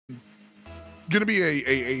going to be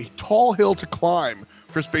a tall hill to climb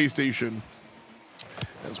for Space Station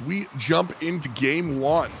as we jump into game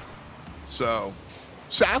one. So,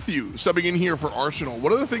 Sathu subbing in here for Arsenal.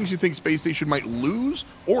 What are the things you think Space Station might lose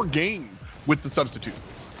or gain with the substitute?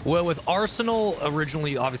 Well, with Arsenal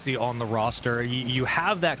originally obviously on the roster, you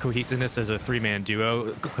have that cohesiveness as a three-man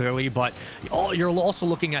duo, clearly, but you're also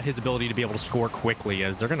looking at his ability to be able to score quickly,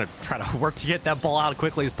 as they're going to try to work to get that ball out as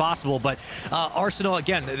quickly as possible. But Arsenal,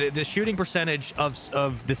 again, the shooting percentage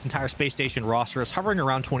of this entire Space Station roster is hovering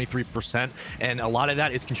around 23%, and a lot of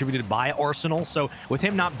that is contributed by Arsenal. So with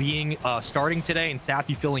him not being starting today and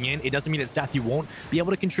Sathu filling in, it doesn't mean that Sathu won't be able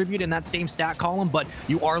to contribute in that same stat column, but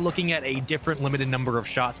you are looking at a different limited number of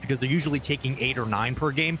shots because they're usually taking 8 or 9 per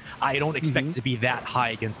game. I don't expect it to be that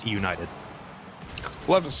high against eUnited.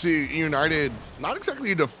 We'll have to see. eUnited, not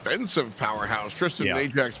exactly a defensive powerhouse. Tristan and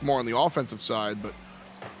Ajax more on the offensive side, but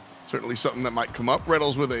certainly something that might come up.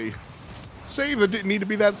 Reynolds with a save that didn't need to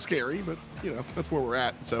be that scary, but, you know, that's where we're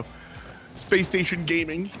at. So, Space Station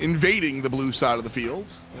Gaming invading the blue side of the field.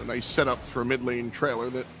 A nice setup for a mid lane trailer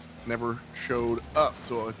that never showed up.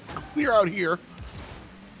 So, a clear out here.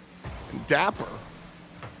 And Dapper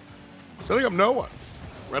setting up no one.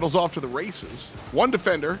 Reynolds off to the races. One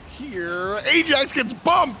defender here. Ajax gets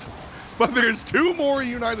bumped, but there's 2 more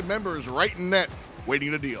United members right in net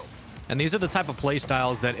waiting to deal. And these are the type of play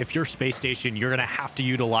styles that if you're Space Station, you're going to have to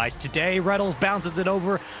utilize. Today, Reynolds bounces it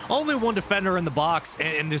over. Only one defender in the box,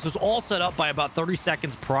 and this was all set up by about 30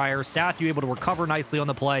 seconds prior. Sathu able to recover nicely on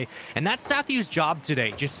the play, and that's Sathu's job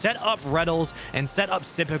today. Just set up Reynolds and set up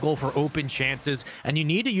Sipical for open chances, and you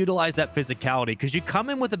need to utilize that physicality because you come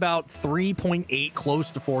in with about 3.8,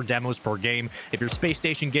 close to 4 demos per game. If you're Space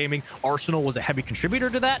Station Gaming, Arsenal was a heavy contributor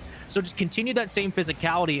to that, so just continue that same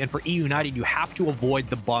physicality, and for eUnited, you have to avoid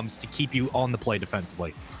the bumps to keep you on the play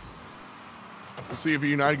defensively. We'll see if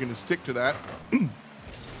eUnited going to stick to that.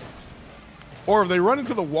 Or if they run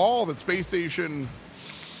into the wall that Space Station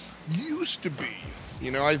used to be. You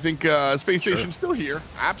know, I think Space Station's still here.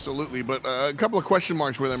 Absolutely. But a couple of question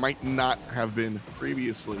marks where there might not have been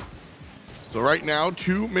previously. So right now,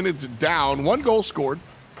 2 minutes down. 1 goal scored.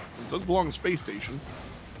 It does belong to Space Station.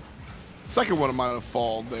 Second one might have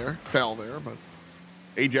fell there, but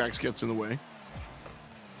Ajax gets in the way.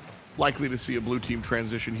 Likely to see a blue team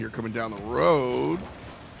transition here coming down the road.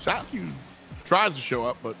 Sathu tries to show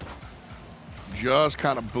up, but just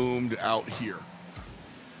kind of boomed out here.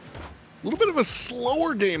 A little bit of a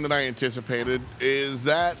slower game than I anticipated. Is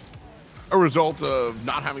that a result of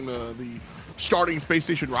not having the starting Space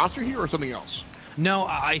Station roster here or something else? No,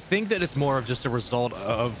 I think that it's more of just a result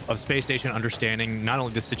of Space Station understanding not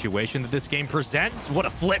only the situation that this game presents, what a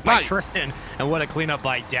flip by Tristan, and what a cleanup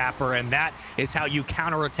by Dapper, and that is how you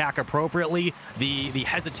counterattack appropriately. The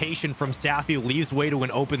hesitation from Sathu leaves way to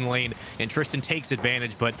an open lane, and Tristan takes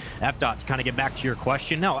advantage. But F-Dot, to kind of get back to your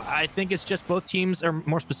question, no, I think it's just both teams, or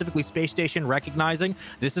more specifically Space Station, recognizing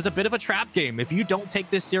this is a bit of a trap game. If you don't take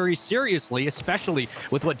this series seriously, especially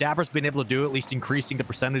with what Dapper's been able to do, at least increasing the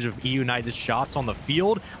percentage of eUnited's shots on the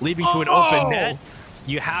field, leading to an open net,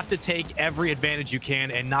 you have to take every advantage you can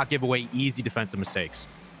and not give away easy defensive mistakes.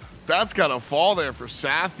 That's got to fall there for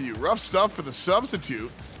Sathu. Rough stuff for the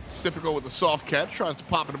substitute. Sipical with a soft catch, tries to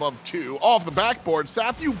pop it above 2. Off the backboard,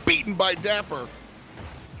 Sathu beaten by Dapper.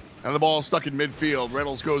 And the ball stuck in midfield.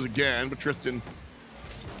 Reynolds goes again, but Tristan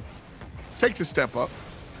takes a step up.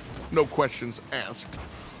 No questions asked.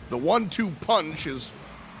 The 1-2 punch is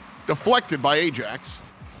deflected by Ajax.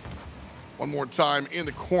 One more time in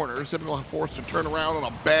the corner. Sipical forced to turn around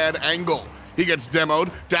on a bad angle. He gets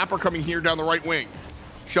demoed. Dapper coming here down the right wing.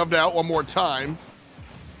 Shoved out one more time.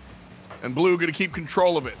 And Blue going to keep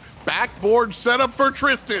control of it. Backboard setup for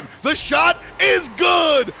Tristan. The shot is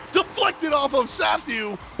good. Deflected off of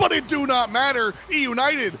Sathu, but it do not matter.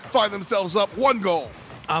 eUnited find themselves up 1 goal.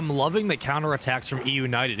 I'm loving the counterattacks from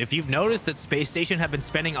eUnited. If you've noticed that Space Station have been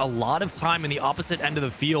spending a lot of time in the opposite end of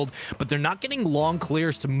the field, but they're not getting long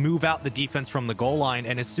clears to move out the defense from the goal line.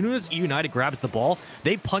 And as soon as eUnited grabs the ball,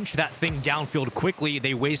 they punch that thing downfield quickly.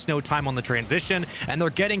 They waste no time on the transition, and they're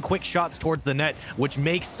getting quick shots towards the net, which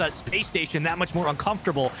makes Space Station that much more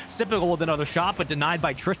uncomfortable. Sipical with another shot, but denied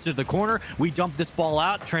by Tristan to the corner. We dump this ball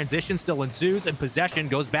out. Transition still ensues, and possession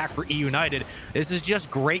goes back for eUnited. This is just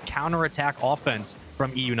great counterattack offense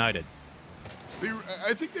from eUnited.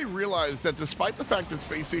 I think they realized that despite the fact that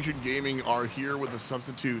Space Station Gaming are here with a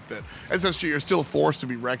substitute, that SSG are still a force to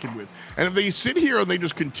be reckoned with. And if they sit here and they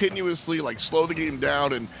just continuously like slow the game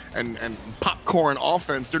down and popcorn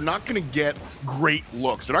offense, they're not going to get great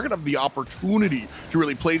looks. They're not going to have the opportunity to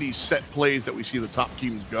really play these set plays that we see the top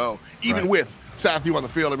teams go, even with Sathu on the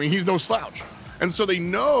field. I mean, he's no slouch. And so they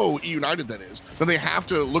know eUnited, that is, that they have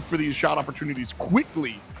to look for these shot opportunities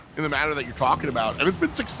quickly in the manner that you're talking about. And it's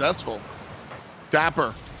been successful.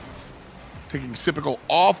 Dapper taking Sypical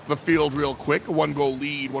off the field real quick. A 1-goal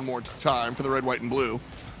lead one more time for the red, white, and blue.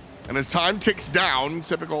 And as time ticks down,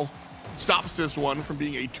 Sypical stops this one from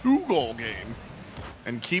being a 2-goal game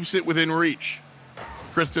and keeps it within reach.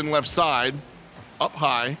 Tristan left side, up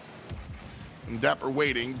high. And Dapper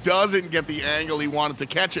waiting. Doesn't get the angle he wanted to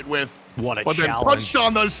catch it with. What a but challenge. Then punched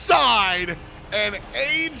on the side, and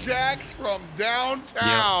Ajax from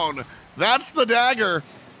downtown. Yep. That's the dagger.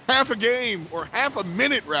 Half a game, or half a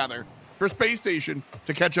minute rather, for Space Station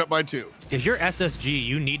to catch up by 2. If you're SSG,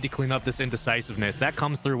 you need to clean up this indecisiveness. That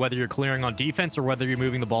comes through whether you're clearing on defense or whether you're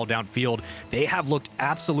moving the ball downfield. They have looked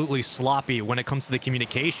absolutely sloppy when it comes to the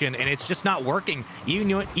communication, and it's just not working.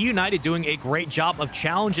 eUnited doing a great job of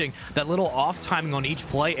challenging that little off timing on each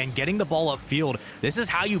play and getting the ball upfield. This is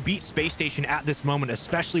how you beat Space Station at this moment,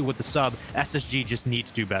 especially with the sub. SSG just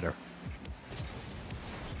needs to do better.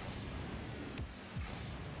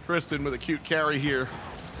 Tristan with a cute carry here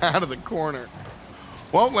out of the corner.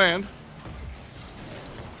 Won't land.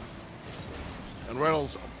 And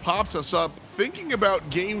Reynolds pops us up thinking about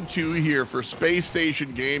game 2 here for Space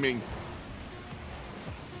Station Gaming.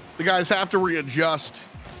 The guys have to readjust.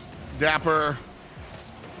 Dapper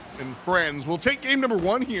and friends will take game number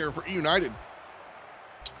 1 here for eUnited.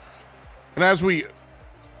 And as we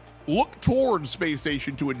look towards Space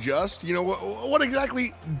Station to adjust, you know, what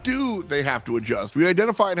exactly do they have to adjust? We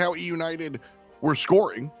identified how eUnited were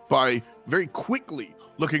scoring by very quickly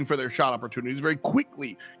looking for their shot opportunities, very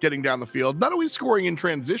quickly getting down the field, not always scoring in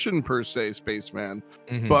transition per se, Spaceman,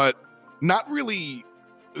 but not really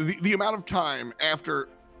the amount of time after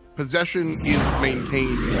possession is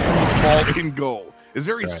maintained to ball in goal is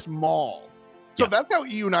very small. So that's how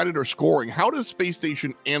eUnited are scoring. How does Space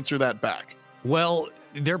Station answer that back? Well,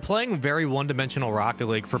 they're playing very one-dimensional Rocket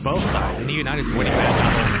League for both sides, and eUnited's winning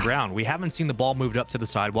that on the ground. We haven't seen the ball moved up to the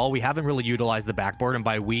sidewall. We haven't really utilized the backboard, and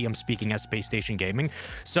by we, I'm speaking as Space Station Gaming.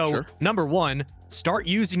 So, number one, start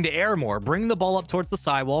using the air more. Bring the ball up towards the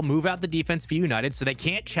sidewall, move out the defense for eUnited so they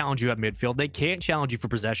can't challenge you at midfield. They can't challenge you for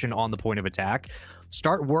possession on the point of attack.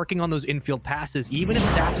 Start working on those infield passes, even if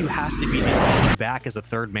Sathu has to be the back as a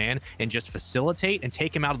third man and just facilitate and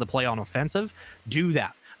take him out of the play on offensive. Do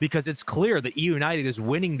that, because it's clear that eUnited is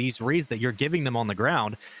winning these reads that you're giving them on the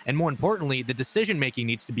ground. And more importantly, the decision-making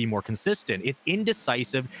needs to be more consistent. It's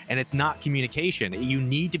indecisive, and it's not communication. You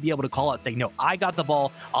need to be able to call out, say, no, I got the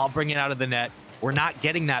ball, I'll bring it out of the net. We're not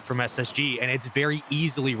getting that from SSG, and it's very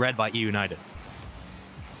easily read by eUnited.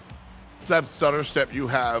 That stutter step you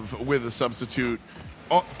have with a substitute,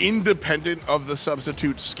 independent of the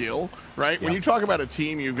substitute skill, right? When you talk about a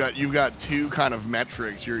team, you've got two kind of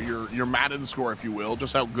metrics, your Madden score, if you will,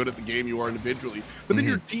 just how good at the game you are individually. But then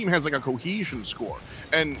your team has like a cohesion score.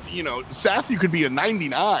 And, you know, Sathu could be a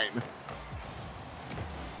 99.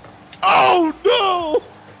 Oh, no!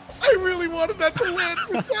 I really wanted that to land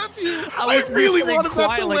for Sathu. I really wanted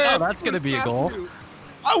that to land. Oh, that's going to be a goal.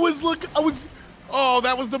 Oh,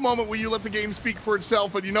 that was the moment where you let the game speak for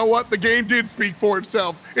itself. And you know what? The game did speak for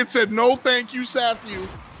itself. It said, no, thank you, Sathu.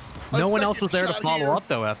 No one else was there to follow up,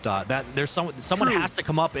 though, F-Dot. There's someone has to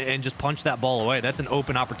come up and just punch that ball away. That's an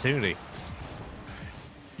open opportunity.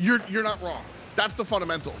 You're not wrong. That's the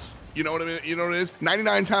fundamentals. You know what I mean? You know what it is?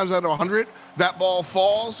 99 times out of 100, that ball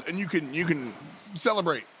falls, and you can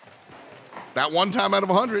celebrate. That one time out of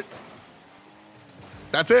 100,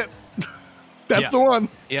 that's it. That's the one.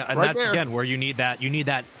 Yeah, and that's again where you need that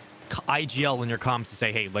IGL in your comms to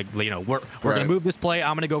say, hey, like, you know, we're gonna move this play.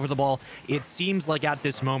 I'm gonna go for the ball. It seems like at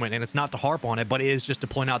this moment, and it's not to harp on it, but it is just to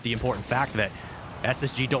point out the important fact that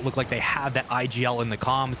SSG don't look like they have that IGL in the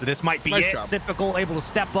comms. So this might be it. Typical, able to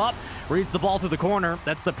step up, reads the ball through the corner.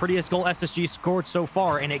 That's the prettiest goal SSG scored so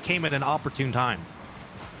far, and it came at an opportune time.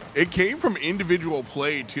 It came from individual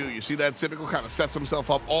play, too. You see that Typical kind of sets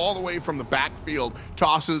himself up all the way from the backfield,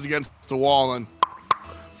 tosses it against the wall, and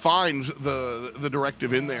finds the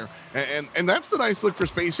directive in there. And that's the nice look for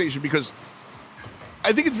Space Station, because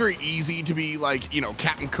I think it's very easy to be like, you know,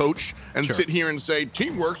 captain coach and sit here and say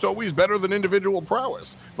teamwork's always better than individual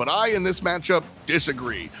prowess. But I, in this matchup,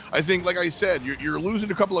 disagree. I think, like I said, you're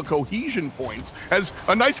losing a couple of cohesion points as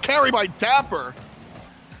a nice carry by Dapper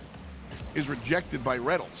is rejected by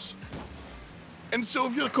Reynolds. And so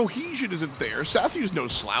if your cohesion isn't there, Sathu's no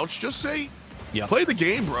slouch. Just say, play the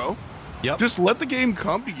game, bro. Just let the game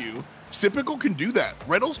come to you. Typical can do that.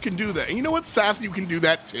 Reynolds can do that. And you know what? Sathu can do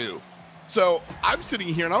that too. So I'm sitting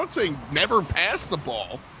here and I'm not saying never pass the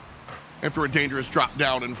ball after a dangerous drop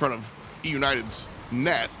down in front of eUnited's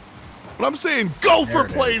net. But I'm saying go for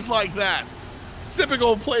plays like that.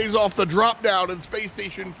 Sypical plays off the drop down, and Space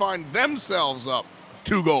Station find themselves up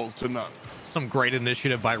 2-0. Some great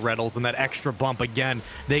initiative by Reynolds, and that extra bump again.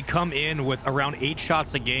 They come in with around 8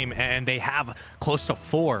 shots a game, and they have close to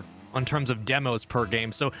 4 in terms of demos per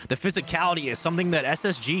game. So the physicality is something that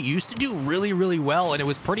SSG used to do really, really well, and it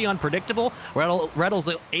was pretty unpredictable. Reynolds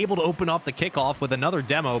able to open up the kickoff with another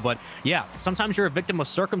demo, but yeah, sometimes you're a victim of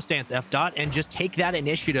circumstance, F-Dot, and just take that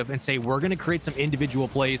initiative and say, we're going to create some individual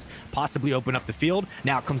plays, possibly open up the field.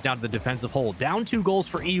 Now it comes down to the defensive hold. Down 2 goals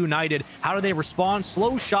for eUnited. How do they respond?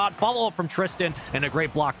 Slow shot, follow-up from Tristan, and a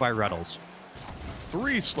great block by Reynolds.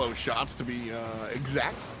 3 slow shots to be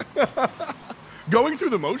exact. Going through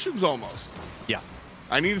the motions almost. Yeah.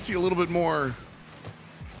 I need to see a little bit more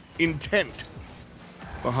intent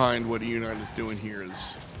behind what eUnited is doing here.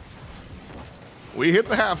 Is we hit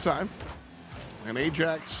the half sign, and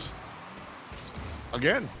Ajax,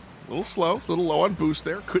 again, a little slow, a little low on boost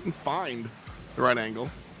there. Couldn't find the right angle.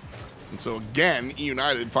 And so again,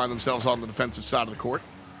 eUnited find themselves on the defensive side of the court.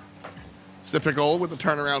 Sypical with the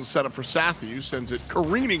turnaround setup for Sathu sends it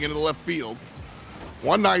careening into the left field.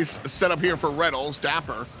 One nice setup here for Reynolds.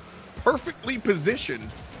 Dapper perfectly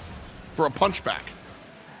positioned for a punchback.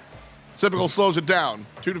 Sypical slows it down.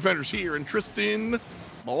 2 defenders here, and Tristan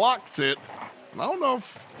blocks it. And I don't know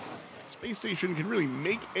if Space Station can really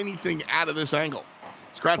make anything out of this angle.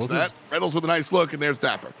 Scratch that. Reynolds with a nice look, and there's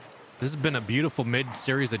Dapper. This has been a beautiful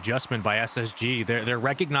mid-series adjustment by SSG. They're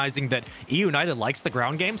recognizing that eUnited likes the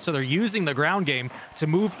ground game, so they're using the ground game to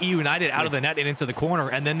move eUnited out of the net and into the corner,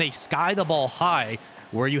 and then they sky the ball high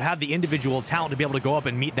where you have the individual talent to be able to go up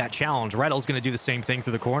and meet that challenge. Reynolds going to do the same thing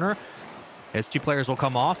through the corner. As 2 players will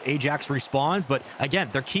come off, Ajax responds, but again,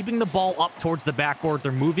 they're keeping the ball up towards the backboard.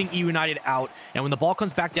 They're moving eUnited out, and when the ball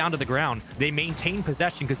comes back down to the ground, they maintain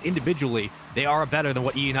possession because individually, they are better than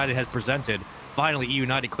what eUnited has presented. Finally,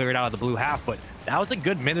 eUnited cleared out of the blue half, but that was a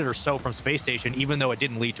good minute or so from Space Station, even though it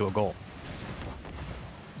didn't lead to a goal.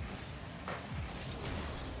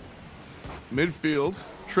 Midfield,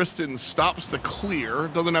 Tristan stops the clear,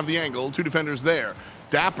 doesn't have the angle, 2 defenders there.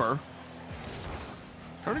 Dapper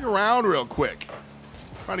turning around real quick,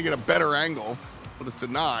 trying to get a better angle, but it's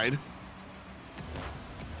denied.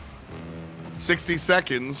 60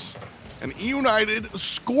 seconds, and eUnited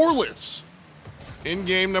scoreless in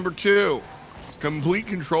game number 2. Complete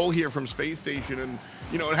control here from Space Station, and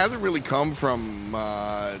you know, it hasn't really come from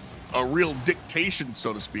a real dictation,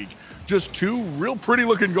 so to speak. Just 2 real pretty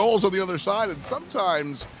looking goals on the other side, and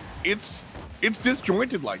sometimes it's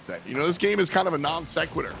disjointed like that. You know, this game is kind of a non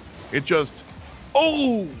sequitur. It just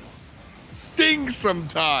stings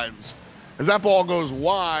sometimes as that ball goes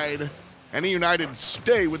wide, and eUnited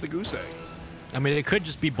stay with the goose egg. I mean, it could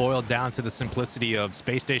just be boiled down to the simplicity of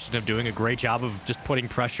Space Station of doing a great job of just putting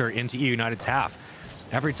pressure into eUnited's half.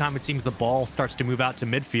 Every time it seems the ball starts to move out to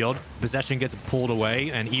midfield, possession gets pulled away,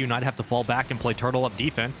 and eUnited have to fall back and play turtle-up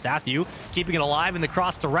defense. Sathu keeping it alive in the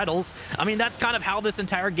cross to Reynolds. I mean, that's kind of how this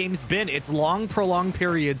entire game's been. It's long, prolonged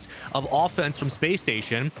periods of offense from Space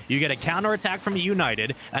Station. You get a counterattack from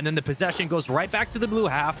eUnited, and then the possession goes right back to the blue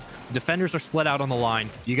half. Defenders are split out on the line.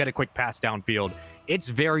 You get a quick pass downfield. It's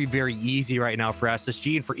very, very easy right now for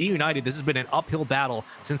SSG, and for eUnited, this has been an uphill battle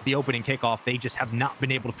since the opening kickoff. They just have not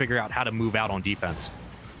been able to figure out how to move out on defense.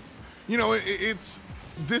 You know,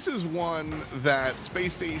 this is one that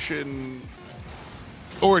Space Station,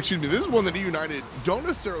 or excuse me, this is one that eUnited don't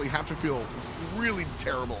necessarily have to feel really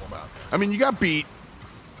terrible about. I mean, you got beat,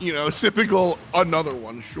 you know, typical, another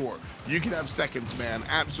one, sure. You can have seconds, man,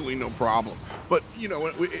 absolutely no problem. But you know,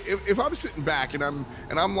 if I'm sitting back and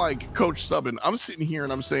I'm like Coach Subban, I'm sitting here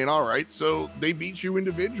and I'm saying, all right, so they beat you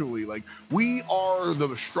individually. Like, we are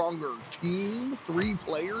the stronger team, 3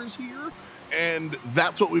 players here, and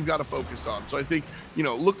that's what we've got to focus on. So I think, you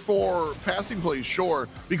know, look for passing plays, sure,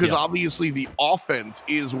 because obviously the offense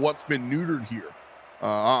is what's been neutered here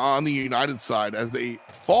on the United side as they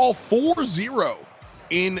fall 4-0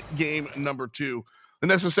 in game number 2. The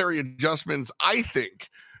necessary adjustments, I think,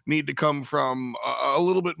 need to come from a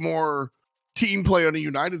little bit more team play on the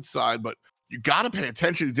United side, but you got to pay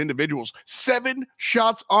attention to these individuals. 7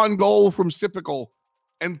 shots on goal from Sypical,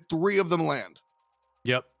 and 3 of them land.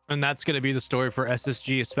 Yep. And that's going to be the story for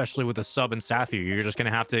SSG, especially with the sub and Sathu. You're just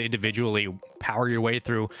going to have to individually power your way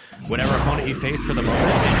through whatever opponent you face for the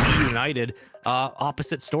moment. And eUnited,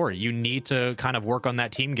 opposite story. You need to kind of work on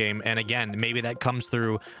that team game. And again, maybe that comes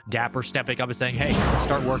through Dapper stepping up and saying, hey, let's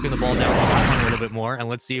start working the ball down the sideline a little bit more, and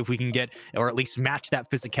let's see if we can get, or at least match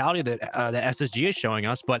that physicality that the SSG is showing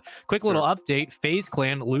us. But quick little update, FaZe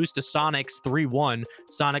Clan lose to Sonics 3-1.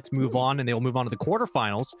 Sonics move on, and they'll move on to the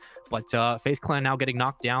quarterfinals. But FaZe Clan now getting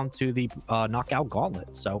knocked down down to the knockout gauntlet.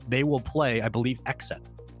 So they will play, I believe, exit.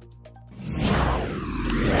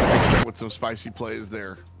 With some spicy plays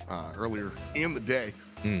there earlier in the day.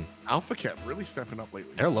 Alpha Cat really stepping up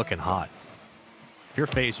lately. They're looking hot. If you're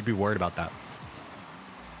FaZe, you'd be worried about that.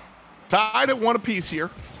 Tied at 1 apiece here.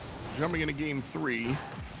 Jumping into game 3.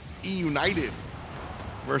 eUnited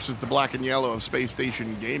versus the black and yellow of Space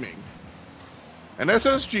Station Gaming. And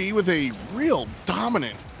SSG with a real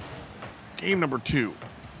dominant game number 2.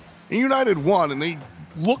 eUnited won, and they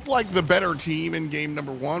looked like the better team in game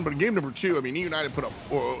number 1, but in game number 2, I mean, eUnited put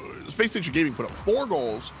up, Space Station Gaming put up 4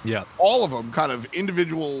 goals. Yeah. All of them kind of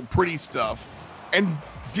individual pretty stuff, and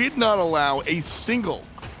did not allow a single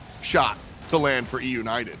shot to land for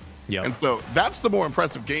eUnited. Yeah. And so that's the more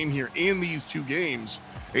impressive game here in these 2 games.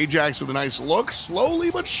 Ajax with a nice look, slowly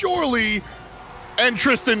but surely, and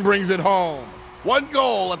Tristan brings it home. 1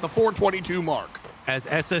 goal at the 4:22 mark. As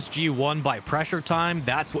SSG won by pressure time,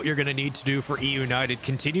 that's what you're going to need to do for eUnited.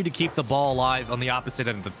 Continue to keep the ball alive on the opposite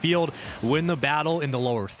end of the field, win the battle in the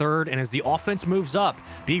lower third, and as the offense moves up,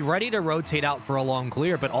 be ready to rotate out for a long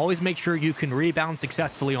clear, but always make sure you can rebound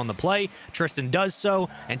successfully on the play. Tristan does so,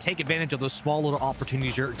 and take advantage of those small little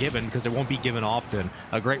opportunities you're given, because it won't be given often.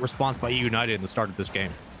 A great response by eUnited in the start of this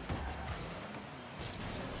game.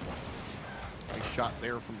 Nice shot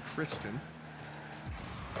there from Tristan.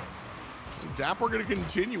 Dapper going to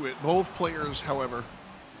continue it. Both players, however,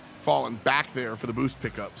 falling back there for the boost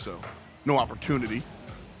pickup, so no opportunity.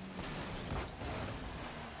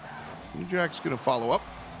 Ajax going to follow up.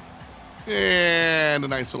 And a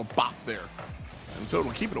nice little pop there. And so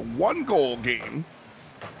it'll keep it a 1-goal game.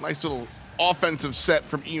 Nice little offensive set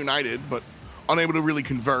from eUnited, but unable to really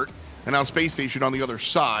convert. And now Space Station on the other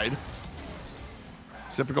side.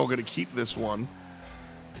 Typical going to keep this one.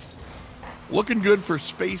 Looking good for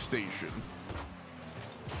Space Station.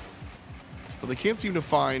 But they can't seem to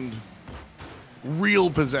find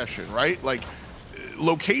real possession, right? Like,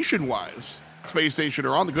 location-wise, Space Station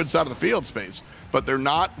are on the good side of the field space, but they're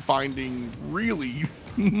not finding really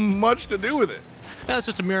much to do with it. That's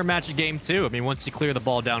just a mirror match game, too. I mean, once you clear the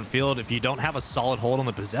ball downfield, if you don't have a solid hold on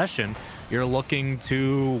the possession, you're looking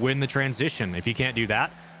to win the transition. If you can't do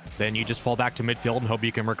that, then you just fall back to midfield and hope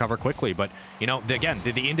you can recover quickly. But, you know, again,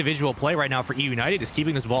 the individual play right now for eUnited is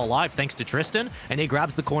keeping this ball alive thanks to Tristan, and he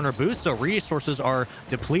grabs the corner boost, so resources are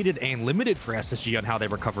depleted and limited for SSG on how they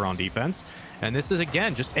recover on defense. And this is,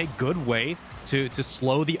 again, just a good way to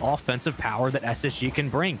slow the offensive power that SSG can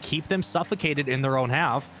bring. Keep them suffocated in their own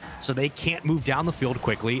half so they can't move down the field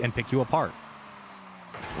quickly and pick you apart.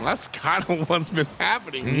 Well, that's kind of what's been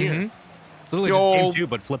happening here. It's literally just game 2,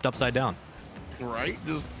 but flipped upside down. Right?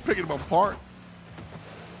 Just picking them apart.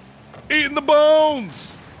 In the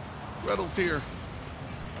bones! Reynolds here.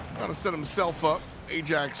 Trying to set himself up.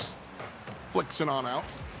 Ajax flicks it on out.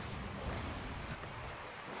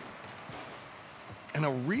 And a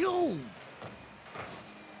real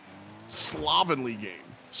slovenly game.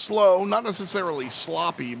 Slow, not necessarily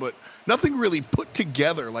sloppy, but nothing really put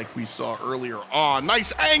together like we saw earlier on.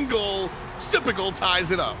 Nice angle. Sipical ties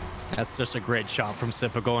it up. That's just a great shot from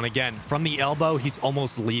Sipical. And again, from the elbow, he's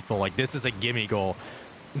almost lethal. Like, this is a gimme goal.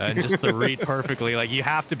 And just the read perfectly. Like, you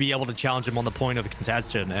have to be able to challenge him on the point of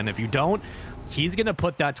contention. And if you don't, he's going to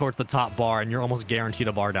put that towards the top bar, and you're almost guaranteed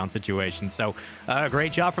a bar down situation. So,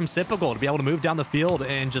 great job from Sipical to be able to move down the field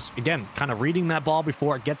and just, again, kind of reading that ball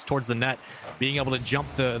before it gets towards the net, being able to jump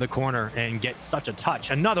the corner and get such a touch.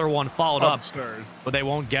 Another one followed up, but they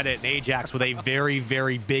won't get it. And Ajax with a very,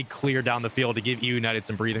 very big clear down the field to give eUnited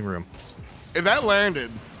some breathing room. If that landed,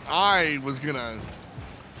 I was going to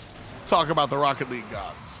talk about the Rocket League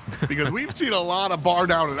gods, because we've seen a lot of bar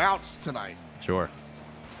down and outs tonight. Sure.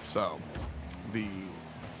 So, the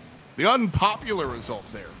unpopular result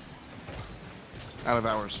there out of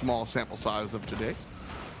our small sample size of today.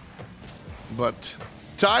 But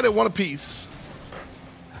tied at 1 apiece.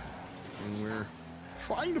 And we're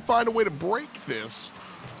trying to find a way to break this.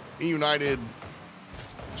 eUnited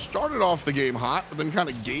started off the game hot, but then kind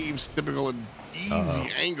of gave Sipical an easy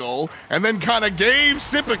angle, and then kind of gave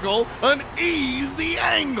Sipical an easy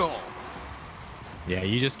angle. Yeah,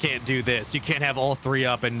 you just can't do this. You can't have all 3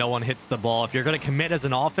 up and no one hits the ball. If you're going to commit as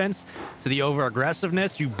an offense to the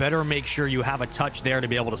over-aggressiveness, you better make sure you have a touch there to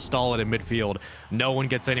be able to stall it in midfield. No one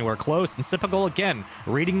gets anywhere close. And Sipical, again,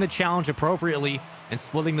 reading the challenge appropriately and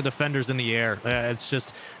splitting the defenders in the air.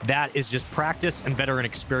 That is just practice and veteran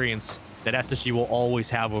experience that SSG will always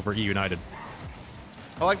have over eUnited.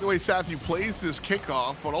 I like the way Sathu plays this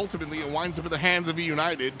kickoff, but ultimately it winds up in the hands of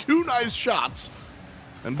eUnited. 2 nice shots,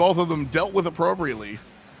 and both of them dealt with appropriately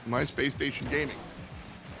by Space Station Gaming.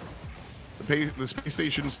 The Space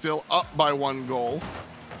Station still up by 1 goal.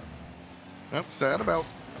 That said, about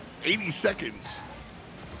 80 seconds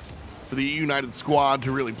for the eUnited squad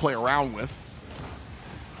to really play around with.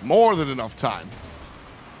 More than enough time,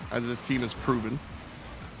 as this team has proven,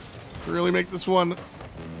 to really make this one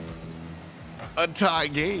a tie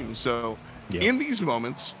game. So in these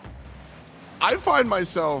moments, I find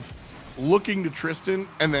myself looking to Tristan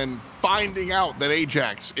and then finding out that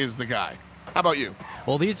Ajax is the guy. How about you?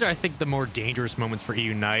 Well, these are, I think, the more dangerous moments for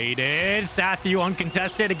eUnited. Sathu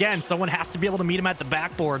uncontested. Again, someone has to be able to meet him at the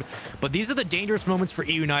backboard. But these are the dangerous moments for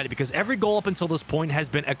eUnited because every goal up until this point has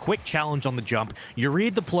been a quick challenge on the jump. You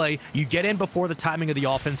read the play, you get in before the timing of the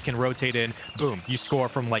offense can rotate in. Boom, you score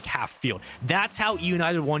from like half field. That's how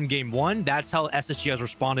eUnited won game 1. That's how SSG has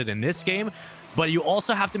responded in this game. But you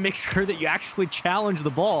also have to make sure that you actually challenge the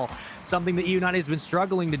ball, something that eUnited has been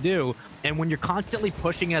struggling to do. And when you're constantly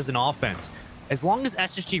pushing as an offense, as long as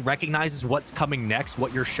SSG recognizes what's coming next,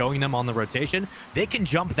 what you're showing them on the rotation, they can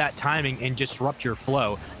jump that timing and disrupt your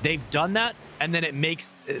flow. They've done that, and then it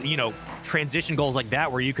makes, you know, transition goals like that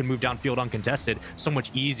where you can move downfield uncontested so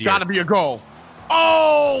much easier. Gotta be a goal.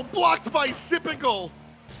 Oh, blocked by Sipical.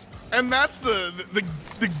 And that's the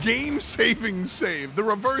game-saving save. The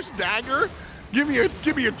reverse dagger. Give me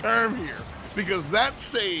a term here, because that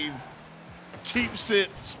save keeps it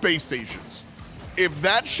Space Stations. If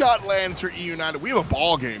that shot lands for eUnited, we have a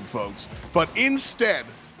ball game, folks. But instead,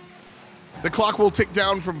 the clock will tick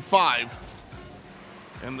down from 5,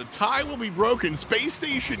 and the tie will be broken. Space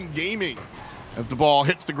Station Gaming, as the ball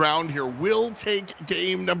hits the ground here, will take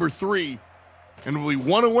game number 3, and will be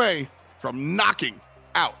 1 away from knocking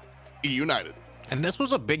out eUnited. And this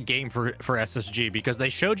was a big game for SSG because they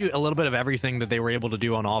showed you a little bit of everything that they were able to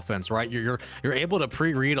do on offense, right? You're able to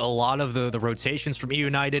pre-read a lot of the rotations from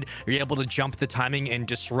eUnited. You're able to jump the timing and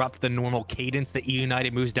disrupt the normal cadence that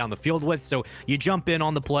eUnited moves down the field with. So you jump in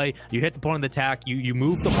on the play, you hit the point of the attack, you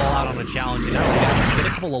move the ball out on a challenge, and now you get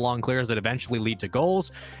a couple of long clears that eventually lead to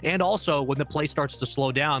goals. And also, when the play starts to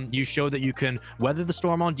slow down, you show that you can weather the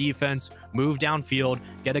storm on defense, move downfield,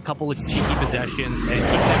 get a couple of cheeky possessions, and keep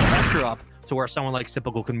that pressure up to where someone like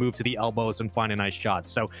Sipical can move to the elbows and find a nice shot.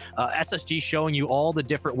 So SSG showing you all the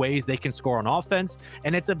different ways they can score on offense,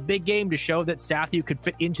 and it's a big game to show that Sathu could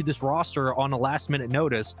fit into this roster on a last-minute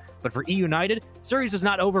notice. But for eUnited, the series is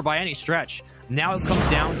not over by any stretch. Now it comes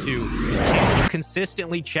down to, can you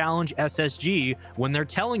consistently challenge SSG when they're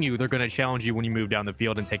telling you they're going to challenge you when you move down the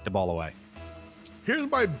field and take the ball away? Here's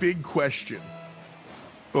my big question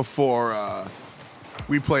before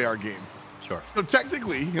we play our game. Sure. So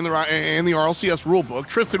technically, in the RLCS rulebook,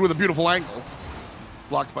 Tristan with a beautiful angle,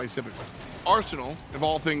 blocked by Civic. Arsenal, if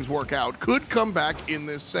all things work out, could come back in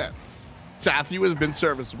this set. Sathu has been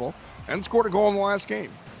serviceable and scored a goal in the last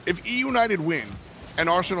game. If eUnited win and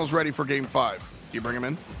Arsenal's ready for game 5, do you bring him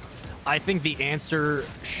in? I think the answer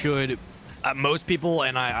should... most people,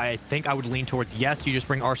 and I think I would lean towards yes, you just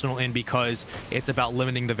bring Arsenal in because it's about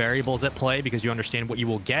limiting the variables at play because you understand what you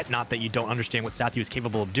will get, not that you don't understand what Sathu is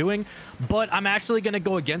capable of doing. But I'm actually going to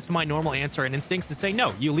go against my normal answer and instincts to say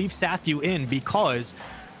no, you leave Sathu in because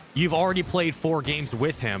you've already played 4 games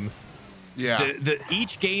with him. Yeah.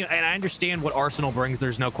 Each game, and I understand what Arsenal brings,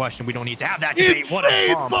 there's no question. We don't need to have that debate. It's what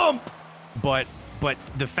a bump! But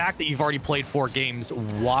the fact that you've already played 4 games,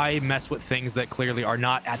 why mess with things that clearly are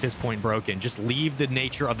not at this point broken? Just leave the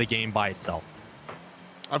nature of the game by itself.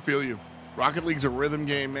 I feel you. Rocket League's a rhythm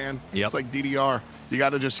game, man. Yep. It's like DDR. You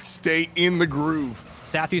got to just stay in the groove.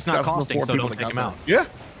 Sathu's not costing, so don't take him out. Yeah,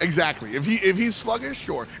 exactly. If he's sluggish,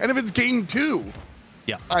 sure. And if it's game 2,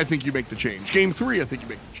 yeah, I think you make the change. Game 3, I think you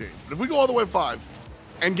make the change. But if we go all the way to 5,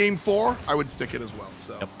 and game 4, I would stick it as well.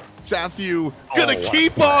 So yep. Sathu gonna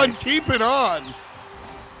keep on keeping on.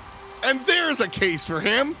 And there's a case for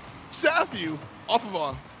him. Sathu, off of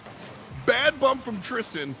a bad bump from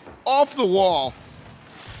Tristan, off the wall,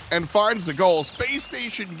 and finds the goal. Space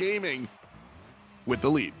Station Gaming with the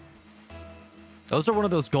lead. Those are one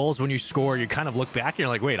of those goals when you score, you kind of look back and you're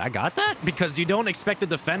like, wait, I got that? Because you don't expect the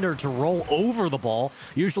defender to roll over the ball.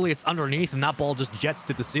 Usually it's underneath and that ball just jets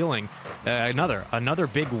to the ceiling. Another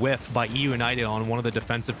big whiff by eUnited on one of the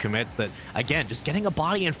defensive commits that, again, just getting a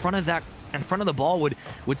body in front of the ball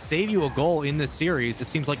would save you a goal in this series. It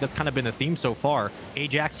seems like that's kind of been the theme so far.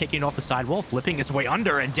 Ajax taking it off the sidewall, flipping his way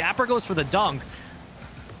under, and Dapper goes for the dunk.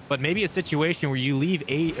 But maybe a situation where you leave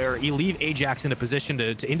Ajax in a position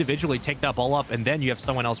to individually take that ball up, and then you have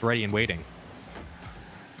someone else ready and waiting.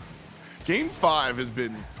 Game 5 has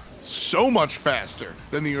been so much faster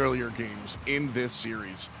than the earlier games in this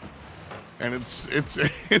series, and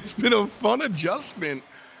it's been a fun adjustment.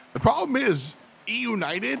 The problem is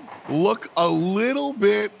eUnited look a little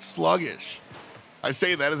bit sluggish. I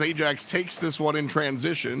say that as Ajax takes this one in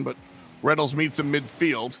transition, but Reynolds meets him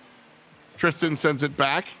midfield. Tristan sends it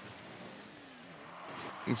back.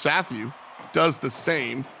 And Sathu does the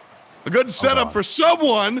same. A good setup for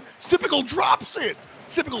someone. Sipical drops it.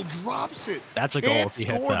 Sipical drops it. That's a goal if he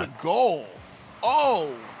hits that. The goal.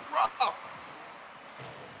 Oh, rough.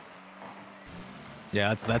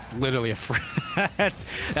 Yeah, that's literally a free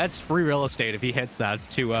that's free real estate if he hits that. It's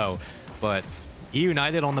 2-0. But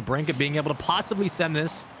eUnited on the brink of being able to possibly send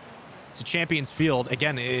this to Champions Field.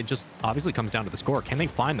 Again, it just obviously comes down to the score. Can they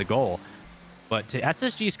find the goal? But to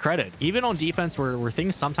SSG's credit, even on defense where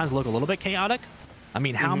things sometimes look a little bit chaotic, I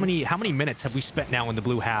mean, how many minutes have we spent now in the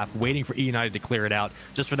blue half waiting for eUnited to clear it out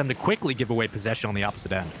just for them to quickly give away possession on the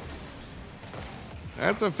opposite end?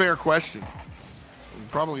 That's a fair question.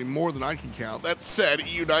 Probably more than I can count. That said,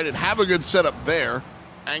 eUnited have a good setup there.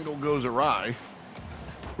 Angle goes awry.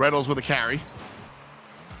 Reynolds with a carry.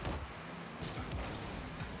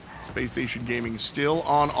 Space Station Gaming still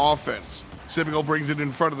on offense. Sipical brings it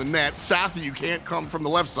in front of the net. Sathu can't come from the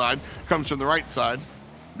left side, comes from the right side.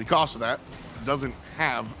 Because of that, doesn't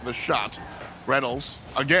have the shot. Reynolds,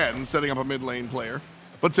 again, setting up a mid lane player.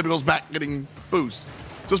 But Sipical's back getting boost.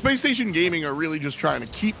 So Space Station Gaming are really just trying to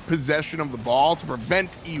keep possession of the ball to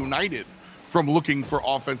prevent eUnited from looking for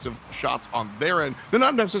offensive shots on their end. They're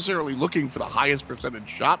not necessarily looking for the highest percentage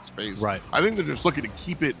shot space. Right. I think they're just looking to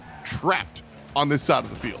keep it trapped on this side of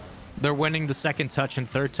the field. They're winning the second touch and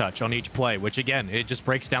third touch on each play, which again, it just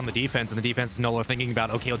breaks down the defense, and the defense is no longer thinking about,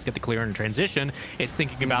 okay, let's get the clear in transition. It's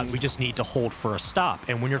thinking about, we just need to hold for a stop.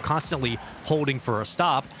 And when you're constantly holding for a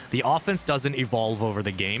stop, the offense doesn't evolve over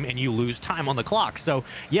the game, and you lose time on the clock. So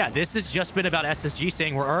yeah, this has just been about SSG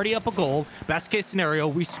saying we're already up a goal. Best case scenario,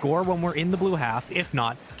 we score when we're in the blue half. If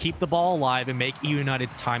not, keep the ball alive and make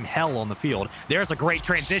eUnited's time hell on the field. There's a great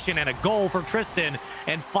transition and a goal for Tristan.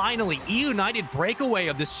 And finally, eUnited breakaway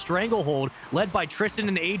of this stranglehold led by Tristan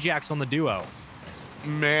and Ajax on the duo.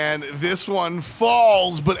 Man, this one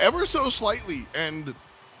falls, but ever so slightly. And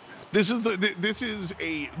this is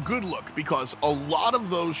a good look because a lot of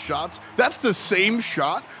those shots, that's the same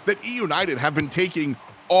shot that eUnited have been taking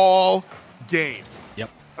all game. Yep.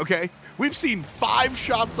 Okay? We've seen 5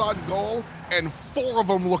 shots on goal, and 4 of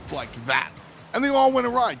them looked like that. And they all went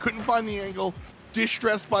awry. Couldn't find the angle,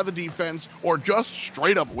 distressed by the defense, or just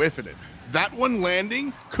straight up whiffing it. That one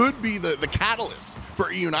landing could be the catalyst for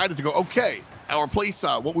eUnited to go, okay, our play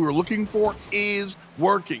style, what we were looking for is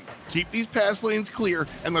working. Keep these pass lanes clear,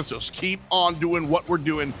 and let's just keep on doing what we're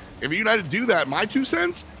doing. If eUnited do that, my 2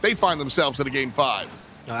 cents, they find themselves in a game 5.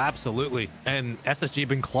 Oh, absolutely. And SSG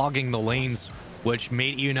been clogging the lanes, which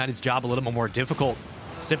made eUnited's job a little bit more difficult.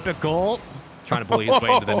 Sipical trying to bully his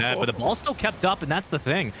way into the net, but the ball still kept up, and that's the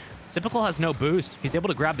thing. Sipical has no boost. He's able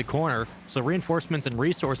to grab the corner, so reinforcements and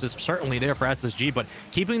resources are certainly there for SSG, but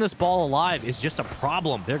keeping this ball alive is just a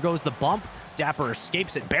problem. There goes the bump. Dapper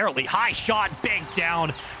escapes it barely. High shot, big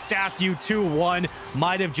down. Sathu 2-1.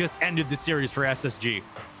 Might have just ended the series for SSG.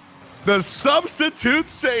 The substitute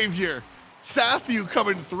savior. Sathu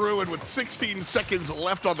coming through, and with 16 seconds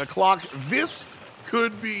left on the clock, this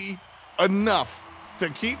could be enough to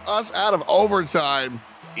keep us out of overtime.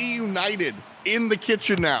 eUnited in the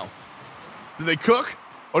kitchen now. Do they cook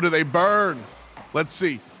or do they burn? Let's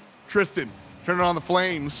see. Tristan turning on the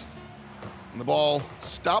flames. And the ball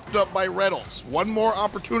stopped up by Reynolds. One more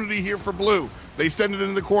opportunity here for Blue. They send it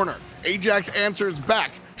into the corner. Ajax answers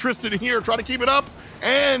back. Tristan here trying to keep it up.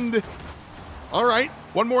 And all right,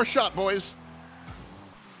 one more shot, boys.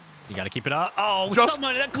 You got to keep it up. Oh, just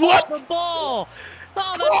someone that caught the ball.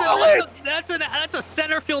 Oh, that's a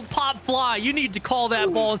center field pop fly. You need to call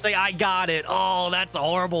that ball and say, I got it. Oh, that's a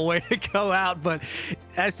horrible way to go out. But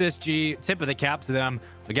SSG, tip of the cap to them.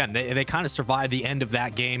 Again, they kind of survived the end of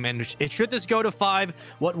that game. And should this go to 5,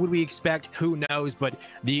 what would we expect? Who knows? But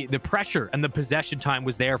the pressure and the possession time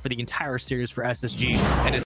was there for the entire series for SSG. And